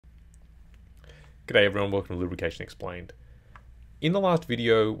G'day everyone, welcome to Lubrication Explained. In the last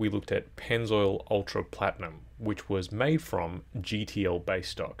video we looked at Pennzoil Ultra Platinum, which was made from GTL base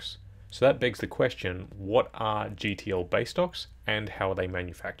stocks. So that begs the question, what are GTL base stocks and how are they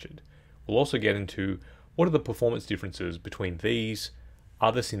manufactured? We'll also get into what are the performance differences between these,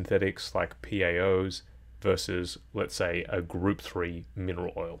 other synthetics like PAOs versus, let's say, a Group 3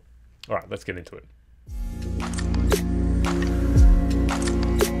 mineral oil. Alright, let's get into it.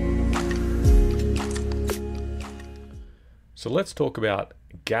 So let's talk about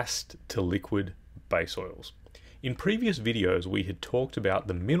gas to liquid base oils. In previous videos, we had talked about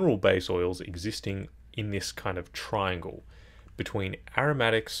the mineral base oils existing in this kind of triangle between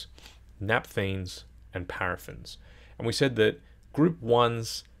aromatics, naphthenes, and paraffins. And we said that group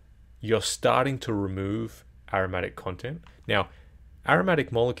 1s, you're starting to remove aromatic content. Now,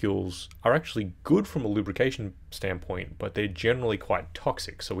 aromatic molecules are actually good from a lubrication standpoint, but they're generally quite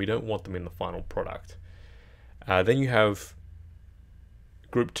toxic, so we don't want them in the final product. Then you have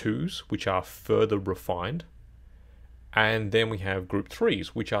Group 2s, which are further refined. And then we have Group 3s,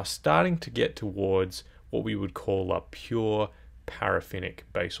 which are starting to get towards what we would call a pure paraffinic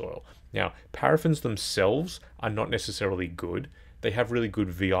base oil. Now, paraffins themselves are not necessarily good. They have really good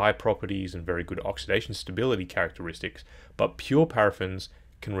VI properties and very good oxidation stability characteristics, but pure paraffins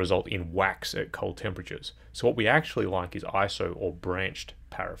can result in wax at cold temperatures. So what we actually like is iso or branched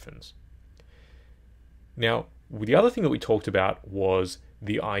paraffins. Now, the other thing that we talked about was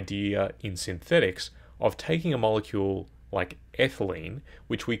the idea in synthetics of taking a molecule like ethylene,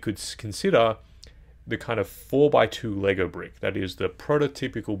 which we could consider the kind of 4x2 Lego brick, that is the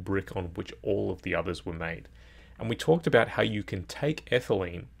prototypical brick on which all of the others were made. And we talked about how you can take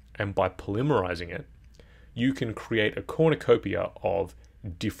ethylene and by polymerizing it, you can create a cornucopia of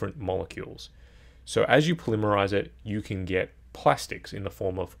different molecules. So as you polymerize it, you can get plastics in the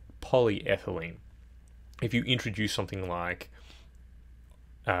form of polyethylene. If you introduce something like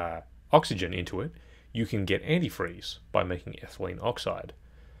oxygen into it, you can get antifreeze by making ethylene oxide.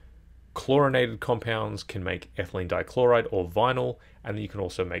 Chlorinated compounds can make ethylene dichloride or vinyl, and you can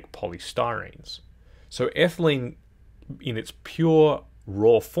also make polystyrenes. So ethylene in its pure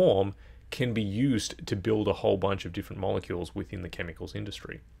raw form can be used to build a whole bunch of different molecules within the chemicals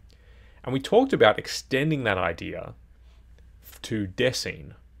industry. And we talked about extending that idea to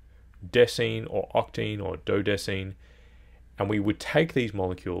decene or octene or dodecene, and we would take these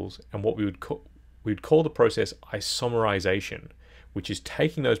molecules and what we would call the process isomerization, which is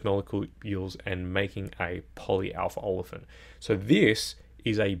taking those molecules and making a polyalpha olefin. So this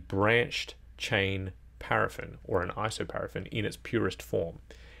is a branched chain paraffin or an isoparaffin in its purest form,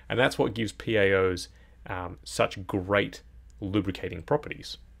 and that's what gives PAOs such great lubricating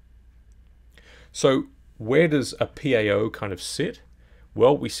properties. So where does a PAO kind of sit?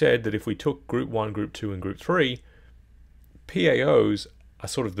 Well, we said that if we took Group 1, Group 2, and Group 3, PAOs are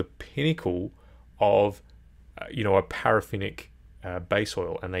sort of the pinnacle of, a paraffinic base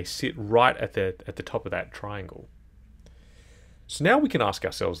oil, and they sit right at the top of that triangle. So now we can ask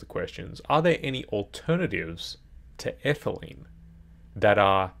ourselves the questions, are there any alternatives to ethylene that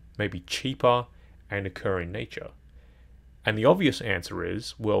are maybe cheaper and occur in nature? And the obvious answer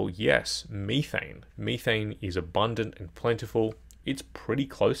is, well, yes, methane. Methane is abundant and plentiful. It's pretty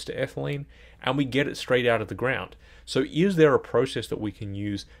close to ethylene, and we get it straight out of the ground. So is there a process that we can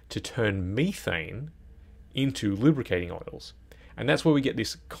use to turn methane into lubricating oils? And that's where we get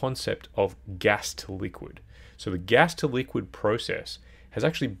this concept of gas to liquid. So the gas to liquid process has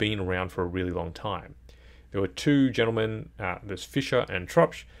actually been around for a really long time. There were two gentlemen, there's Fischer and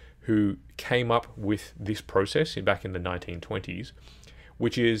Tropsch, who came up with this process back in the 1920s,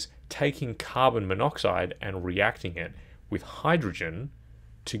 which is taking carbon monoxide and reacting it with hydrogen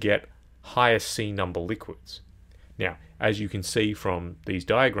to get higher C number liquids. Now, as you can see from these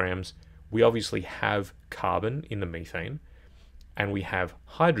diagrams, we obviously have carbon in the methane and we have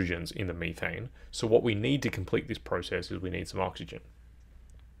hydrogens in the methane. So what we need to complete this process is we need some oxygen.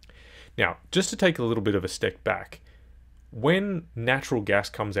 Now, just to take a little bit of a step back, when natural gas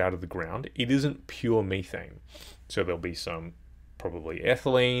comes out of the ground, it isn't pure methane. So there'll be some probably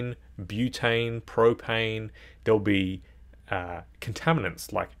ethylene, butane, propane, there'll be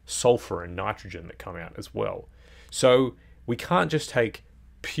contaminants like sulfur and nitrogen that come out as well. So we can't just take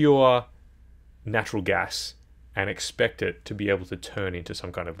pure natural gas and expect it to be able to turn into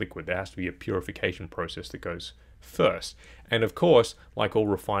some kind of liquid. There has to be a purification process that goes first. And of course, like all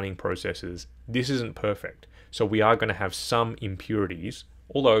refining processes, this isn't perfect. So we are going to have some impurities,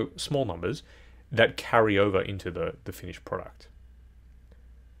 although small numbers, that carry over into the finished product.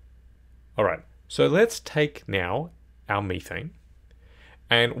 All right, so let's take now our methane,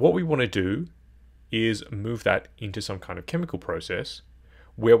 and what we want to do is move that into some kind of chemical process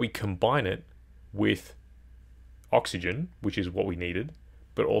where we combine it with oxygen, which is what we needed,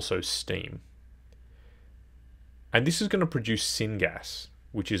 but also steam. And this is going to produce syngas,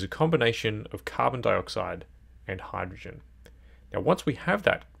 which is a combination of carbon dioxide and hydrogen. Now, once we have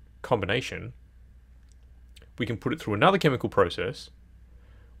that combination, we can put it through another chemical process,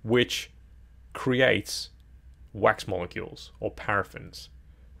 which creates wax molecules or paraffins,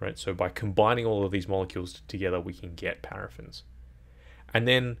 right? So by combining all of these molecules together, we can get paraffins. And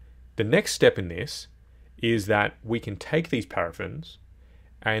then the next step in this is that we can take these paraffins,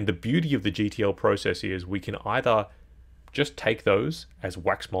 and the beauty of the GTL process is we can either just take those as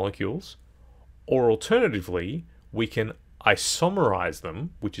wax molecules, or alternatively, we can isomerize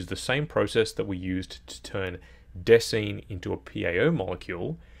them, which is the same process that we used to turn decene into a PAO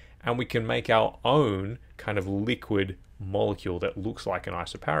molecule, and we can make our own kind of liquid molecule that looks like an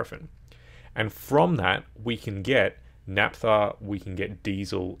isoparaffin. And from that, we can get naphtha, we can get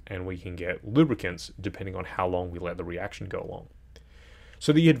diesel, and we can get lubricants, depending on how long we let the reaction go along.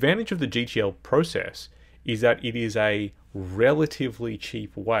 So the advantage of the GTL process is that it is a relatively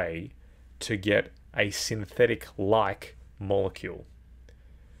cheap way to get a synthetic-like molecule.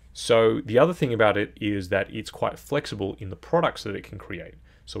 So the other thing about it is that it's quite flexible in the products that it can create.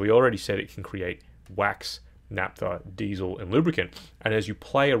 So we already said it can create wax, naphtha, diesel, and lubricant. And as you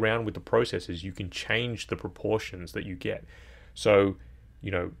play around with the processes, you can change the proportions that you get. So,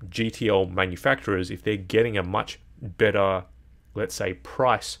 GTL manufacturers, if they're getting a much better, let's say,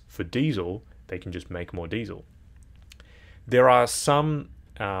 price for diesel, they can just make more diesel. There are some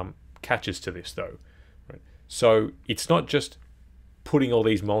catches to this, though. Right? So it's not just putting all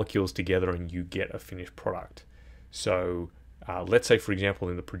these molecules together and you get a finished product. So let's say, for example,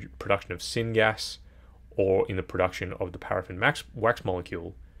 in the production of syngas or in the production of the paraffin wax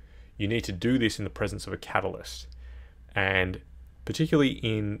molecule, you need to do this in the presence of a catalyst. And particularly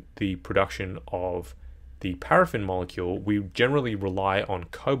in the production of the paraffin molecule, we generally rely on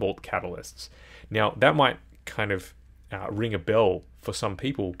cobalt catalysts. Now, that might kind of ring a bell for some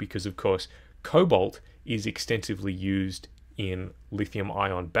people because, of course, cobalt is extensively used in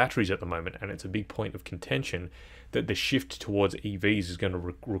lithium-ion batteries at the moment, and it's a big point of contention that the shift towards EVs is going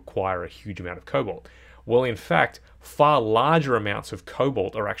to require a huge amount of cobalt. Well, in fact, far larger amounts of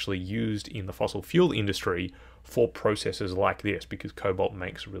cobalt are actually used in the fossil fuel industry for processes like this because cobalt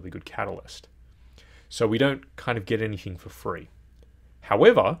makes a really good catalyst. So we don't kind of get anything for free.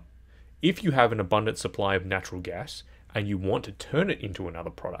 However, if you have an abundant supply of natural gas and you want to turn it into another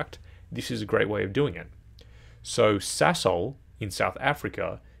product, this is a great way of doing it. So Sasol in South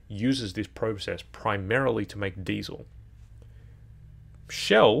Africa uses this process primarily to make diesel.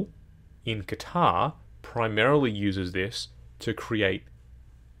 Shell in Qatar primarily uses this to create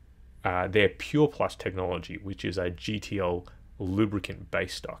their Pure Plus technology, which is a GTL lubricant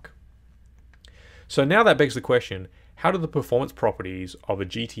base stock. So now that begs the question, how do the performance properties of a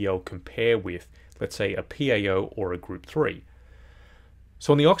GTL compare with, let's say, a PAO or a Group 3?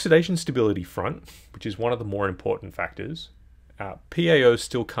 So on the oxidation stability front, which is one of the more important factors, PAOs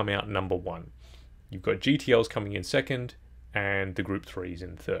still come out number one. You've got GTLs coming in second and the Group 3s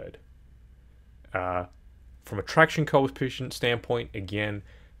in third. From a traction coefficient standpoint, again,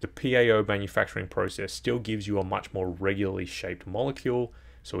 the PAO manufacturing process still gives you a much more regularly shaped molecule.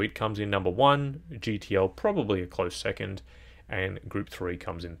 So it comes in number one, GTL probably a close second, and Group 3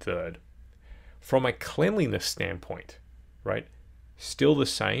 comes in third. From a cleanliness standpoint, right, still the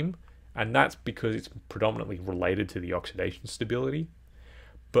same, and that's because it's predominantly related to the oxidation stability.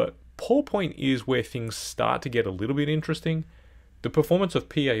 But pole point is where things start to get a little bit interesting. The performance of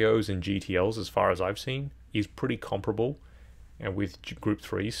PAOs and GTLs, as far as I've seen, is pretty comparable, and with Group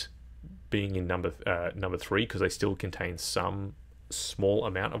 3s being in number 3 because they still contain some small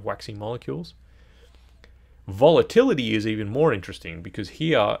amount of waxy molecules. Volatility is even more interesting because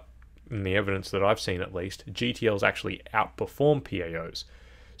here, in the evidence that I've seen at least, GTLs actually outperform PAOs.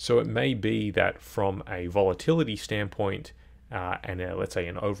 So it may be that from a volatility standpoint and let's say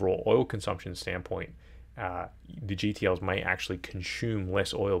an overall oil consumption standpoint, the GTLs may actually consume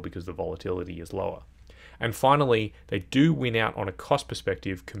less oil because the volatility is lower. And finally, they do win out on a cost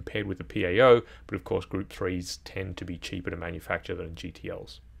perspective compared with the PAO, but of course Group 3s tend to be cheaper to manufacture than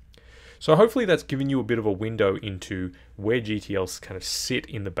GTLs. So hopefully that's given you a bit of a window into where GTLs kind of sit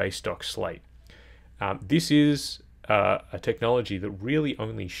in the base stock slate. This is a technology that really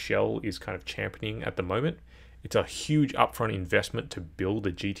only Shell is kind of championing at the moment. It's a huge upfront investment to build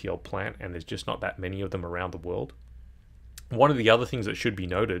a GTL plant, and there's just not that many of them around the world. One of the other things that should be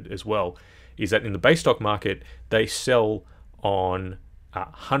noted as well is that in the base stock market, they sell on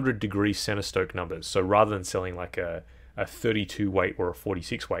 100-degree center stoke numbers. So rather than selling like a 32 weight or a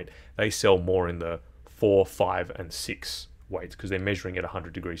 46 weight, they sell more in the 4, 5, and 6 weights because they're measuring at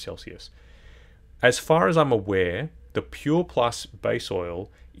 100 degrees Celsius. As far as I'm aware, the Pure Plus base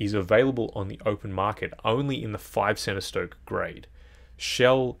oil is available on the open market only in the 5 center stoke grade.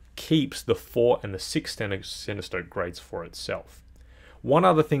 Shell keeps the 4 and the 6 center stoke grades for itself. One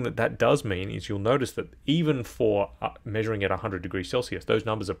other thing that does mean is you'll notice that even for measuring at 100 degrees Celsius, those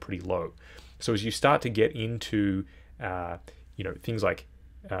numbers are pretty low. So as you start to get into things like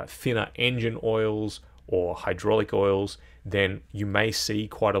thinner engine oils or hydraulic oils, then you may see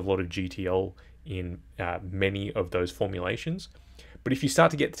quite a lot of GTL in many of those formulations. But if you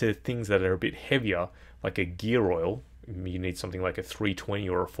start to get to things that are a bit heavier, like a gear oil, you need something like a 320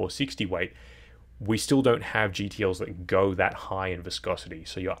 or a 460 weight, we still don't have GTLs that go that high in viscosity,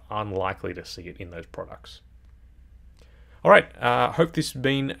 so you're unlikely to see it in those products. All right, hope this has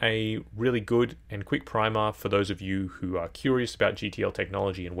been a really good and quick primer for those of you who are curious about GTL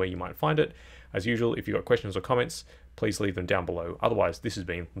technology and where you might find it. As usual, if you've got questions or comments, please leave them down below. Otherwise, this has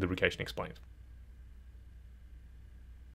been Lubrication Explained.